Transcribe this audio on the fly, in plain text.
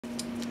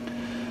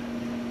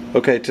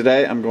Okay,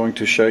 today I'm going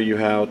to show you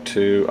how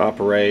to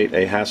operate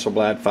a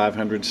Hasselblad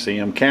 500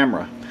 cm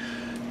camera.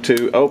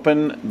 To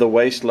open the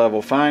waist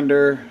level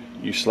finder,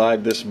 you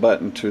slide this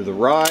button to the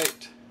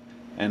right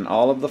and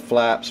all of the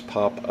flaps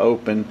pop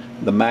open.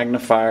 The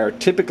magnifier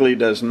typically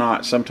does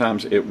not,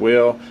 sometimes it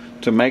will.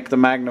 To make the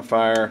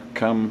magnifier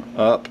come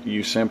up,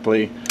 you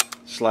simply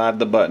slide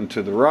the button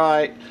to the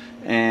right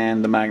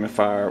and the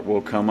magnifier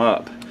will come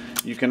up.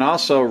 You can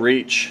also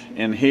reach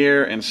in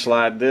here and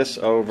slide this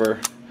over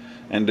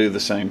and do the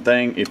same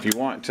thing if you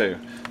want to.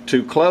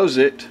 To close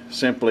it,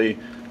 simply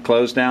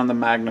close down the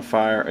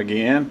magnifier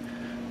again.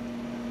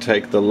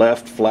 Take the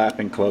left flap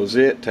and close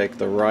it. Take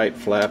the right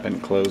flap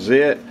and close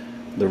it.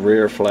 The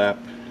rear flap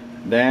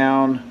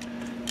down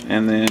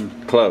and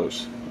then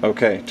close.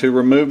 Okay, to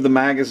remove the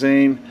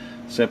magazine,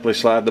 simply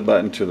slide the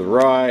button to the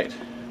right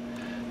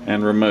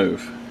and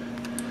remove.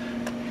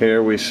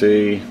 Here we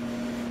see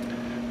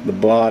the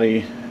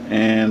body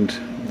and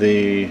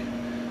the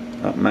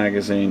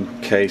magazine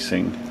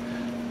casing.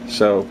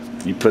 So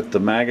you put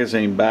the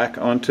magazine back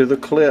onto the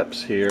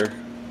clips here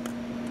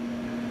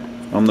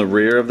on the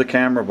rear of the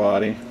camera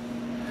body.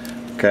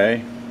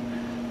 Okay,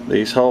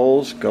 these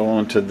holes go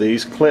onto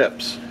these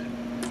clips,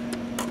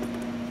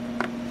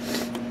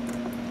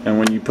 and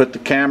when you put the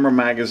camera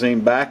magazine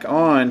back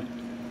on,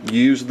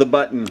 use the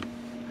button.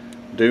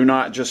 Do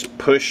not just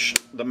push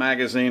the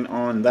magazine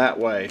on that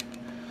way.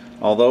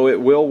 Although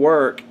it will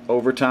work,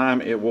 over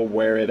time it will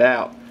wear it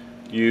out.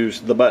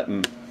 Use the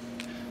button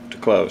to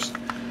close.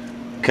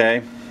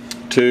 Okay,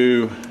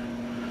 to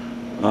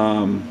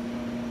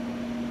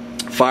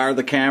fire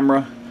the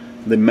camera,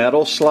 the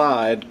metal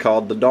slide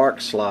called the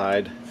dark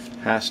slide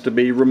has to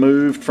be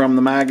removed from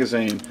the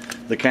magazine.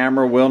 The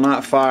camera will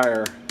not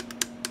fire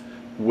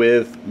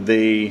with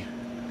the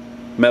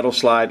metal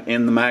slide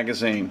in the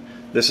magazine.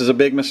 This is a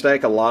big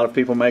mistake a lot of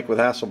people make with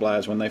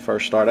Hasselblads when they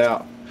first start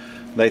out.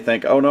 They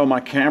think, oh no, my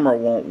camera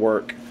won't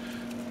work.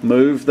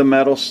 Move the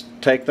metal,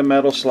 take the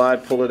metal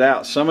slide, pull it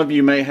out. Some of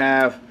you may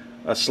have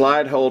a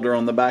slide holder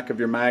on the back of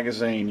your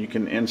magazine. You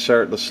can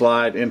insert the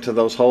slide into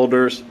those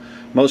holders.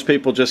 Most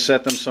people just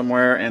set them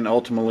somewhere and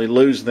ultimately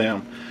lose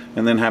them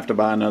and then have to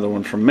buy another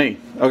one from me.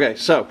 Okay,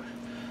 so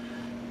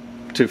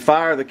to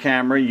fire the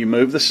camera, you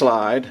move the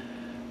slide,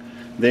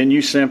 then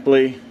you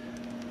simply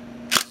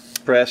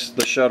press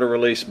the shutter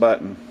release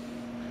button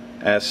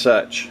as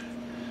such.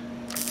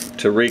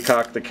 To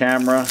recock the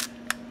camera,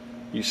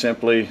 you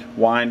simply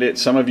wind it.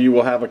 Some of you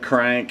will have a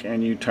crank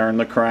and you turn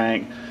the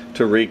crank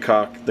to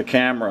recock the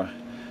camera.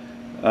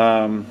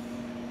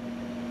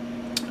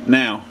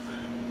 Now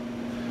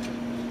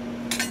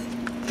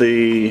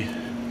the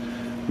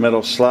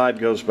metal slide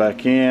goes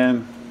back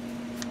in.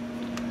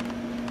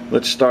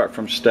 Let's start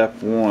from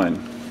step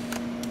one.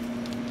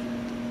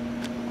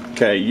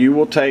 Okay, you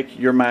will take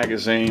your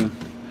magazine,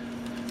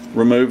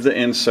 remove the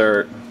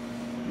insert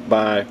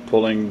by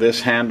pulling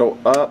this handle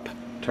up,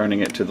 turning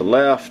it to the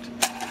left,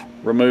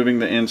 removing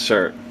the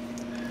insert.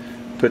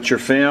 Put your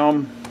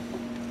film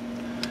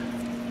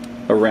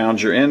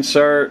around your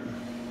insert,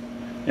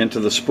 into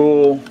the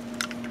spool,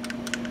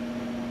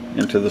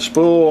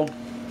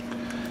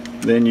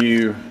 then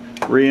you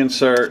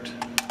reinsert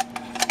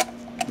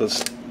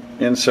this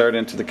insert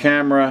into the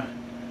camera.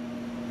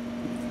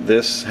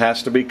 This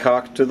has to be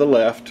cocked to the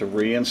left to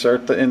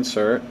reinsert the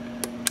insert.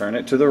 Turn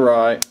it to the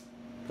right,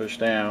 push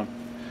down.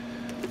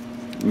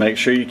 Make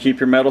sure you keep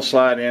your metal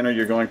slide in or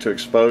you're going to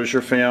expose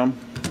your film.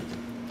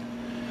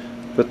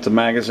 Put the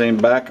magazine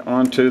back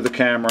onto the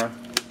camera.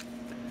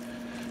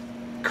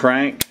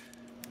 Crank.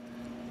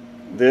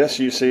 This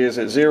you see is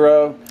at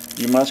 0.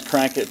 You must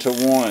crank it to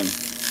 1.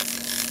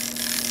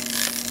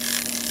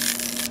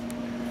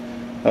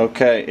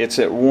 Okay, it's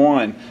at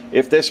 1.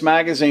 If this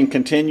magazine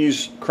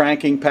continues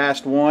cranking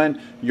past 1,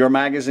 your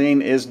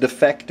magazine is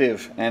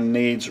defective and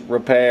needs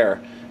repair.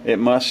 It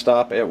must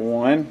stop at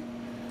 1.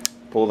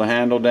 Pull the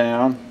handle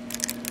down,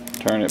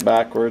 turn it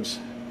backwards,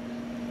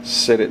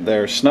 sit it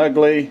there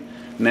snugly.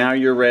 Now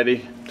you're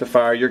ready to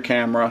fire your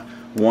camera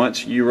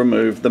once you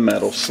remove the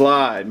metal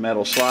slide.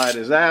 Metal slide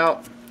is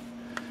out.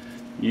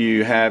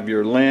 You have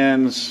your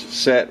lens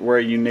set where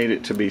you need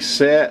it to be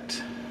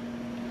set,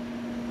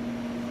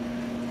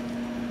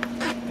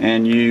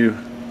 and you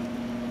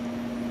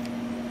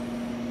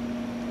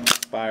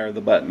fire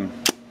the button,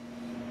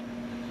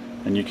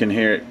 and you can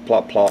hear it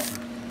plop plop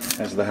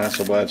as the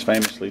Hasselblads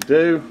famously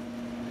do.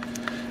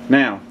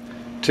 Now,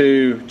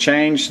 to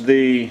change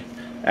the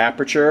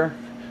aperture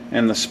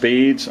and the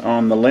speeds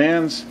on the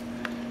lens,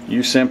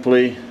 you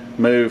simply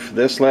move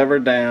this lever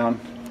down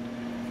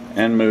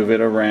and move it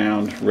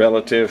around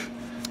relative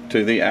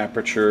to the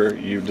aperture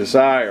you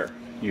desire.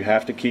 You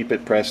have to keep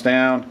it pressed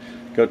down,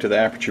 go to the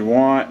aperture you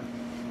want,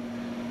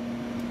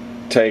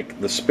 take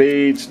the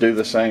speeds, do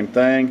the same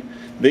thing.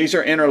 These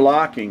are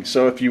interlocking,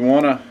 so if you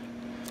want to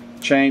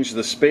change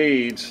the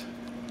speeds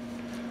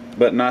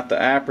but not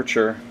the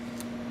aperture,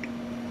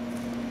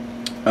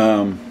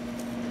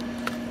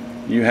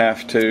 you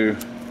have to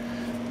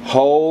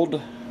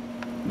hold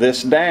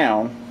this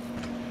down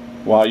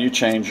while you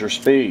change your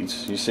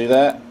speeds. You see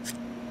that?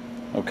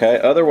 Okay,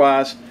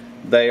 otherwise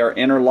they are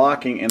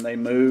interlocking and they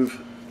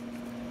move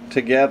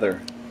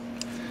together.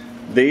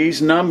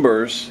 These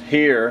numbers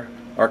here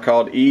are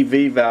called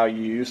EV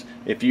values.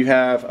 If you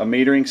have a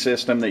metering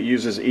system that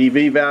uses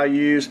EV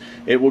values,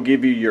 it will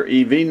give you your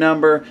EV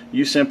number.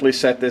 You simply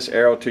set this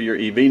arrow to your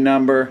EV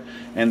number,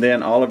 and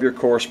then all of your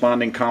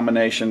corresponding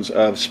combinations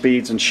of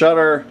speeds and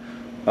shutter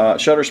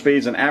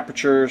speeds and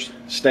apertures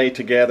stay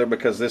together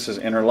because this is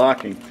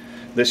interlocking.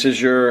 This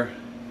is your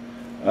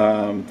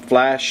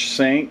flash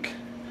sync.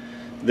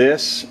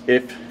 This,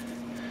 if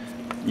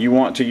you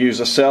want to use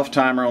a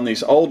self-timer on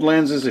these old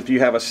lenses, if you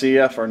have a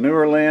CF or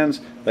newer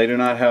lens, they do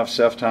not have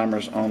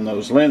self-timers on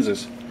those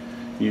lenses.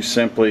 You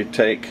simply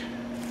take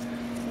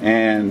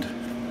and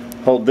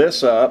hold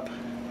this up,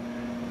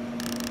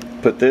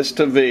 put this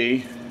to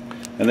V,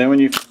 and then when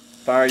you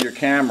fire your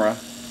camera,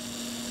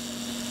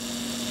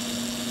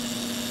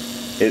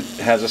 it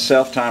has a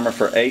self-timer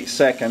for 8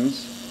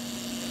 seconds,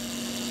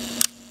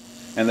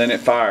 and then it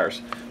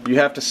fires. You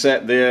have to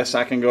set this,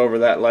 I can go over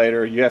that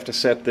later, you have to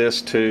set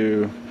this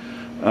to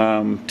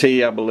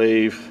T, I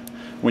believe,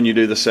 when you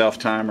do the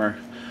self-timer.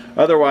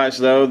 Otherwise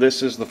though,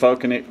 this is the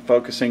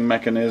focusing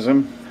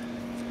mechanism.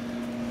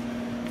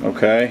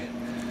 Okay,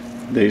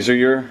 these are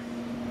your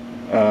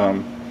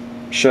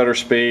shutter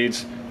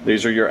speeds,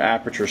 these are your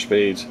aperture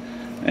speeds,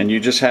 and you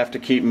just have to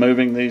keep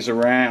moving these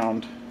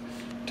around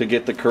to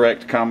get the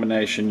correct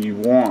combination you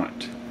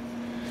want.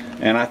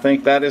 And I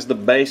think that is the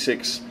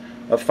basics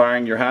of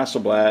firing your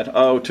Hasselblad.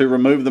 Oh, to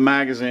remove the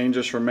magazine,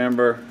 just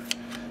remember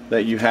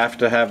that you have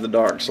to have the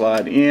dark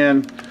slide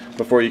in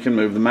before you can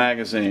move the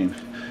magazine.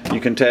 You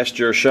can test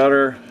your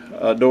shutter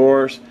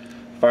doors,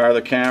 fire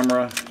the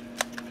camera.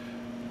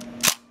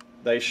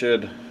 They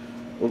should,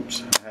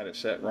 oops, I had it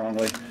set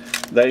wrongly.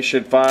 They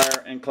should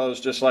fire and close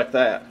just like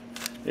that.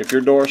 If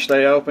your doors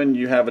stay open,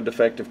 you have a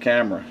defective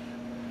camera.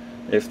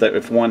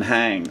 If one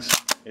hangs,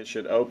 it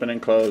should open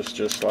and close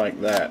just like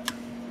that.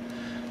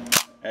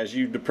 As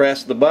you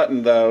depress the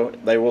button though,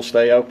 they will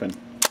stay open.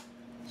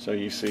 So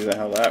you see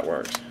how that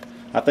works.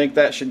 I think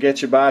that should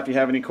get you by. If you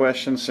have any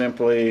questions,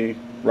 simply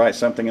write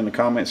something in the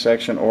comment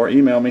section or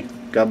email me.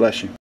 God bless you.